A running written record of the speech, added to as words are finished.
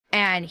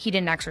and he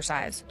didn't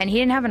exercise, and he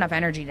didn't have enough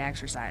energy to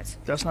exercise.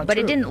 That's not but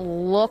true. But it didn't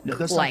look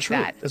that's like not true.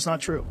 that. That's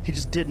not true. He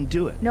just didn't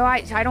do it. No,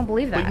 I don't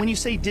believe that. But when you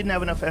say he didn't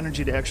have enough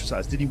energy to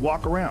exercise, did he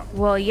walk around?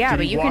 Well, yeah,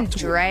 but you can walk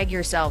drag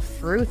yourself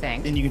through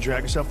things. And you can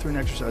drag yourself through an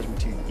exercise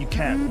routine. You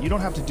can. You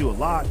don't have to do a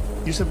lot.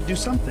 You just have to do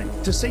something.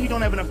 To say you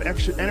don't have enough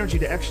extra energy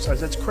to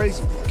exercise, that's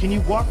crazy. Can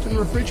you walk to the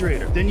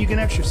refrigerator? Then you can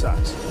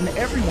exercise. And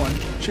everyone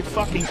should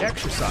fucking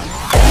exercise.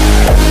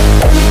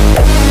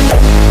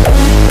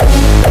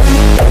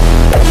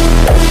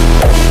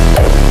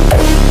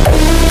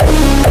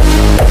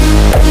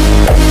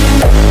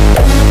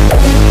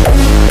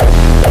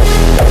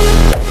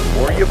 The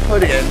more you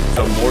put in,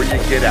 the more you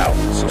get out.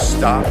 So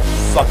stop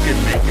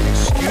fucking making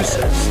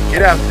excuses.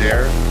 Get out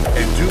there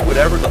and do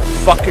whatever the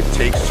fuck it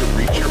takes to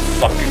reach your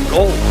fucking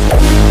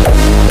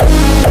goals.